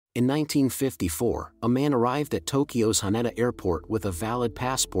In 1954, a man arrived at Tokyo's Haneda airport with a valid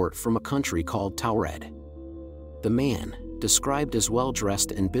passport from a country called Taured. The man, described as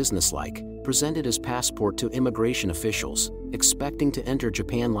well-dressed and businesslike, presented his passport to immigration officials, expecting to enter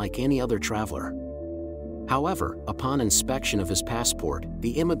Japan like any other traveler. However, upon inspection of his passport,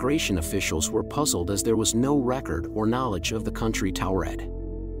 the immigration officials were puzzled as there was no record or knowledge of the country Taured.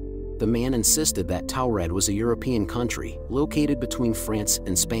 The man insisted that Taured was a European country, located between France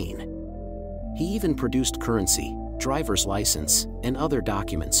and Spain. He even produced currency, driver's license, and other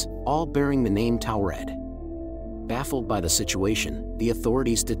documents, all bearing the name Taured. Baffled by the situation, the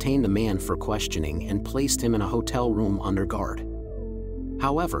authorities detained the man for questioning and placed him in a hotel room under guard.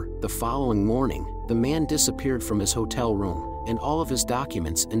 However, the following morning, the man disappeared from his hotel room, and all of his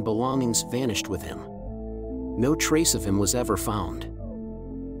documents and belongings vanished with him. No trace of him was ever found.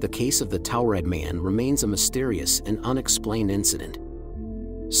 The case of the Taured man remains a mysterious and unexplained incident.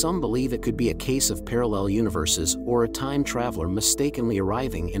 Some believe it could be a case of parallel universes or a time traveler mistakenly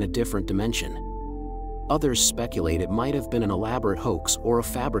arriving in a different dimension. Others speculate it might have been an elaborate hoax or a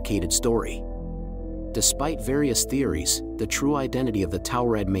fabricated story. Despite various theories, the true identity of the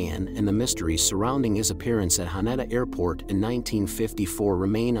Taured man and the mysteries surrounding his appearance at Haneda Airport in 1954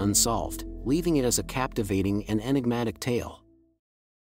 remain unsolved, leaving it as a captivating and enigmatic tale.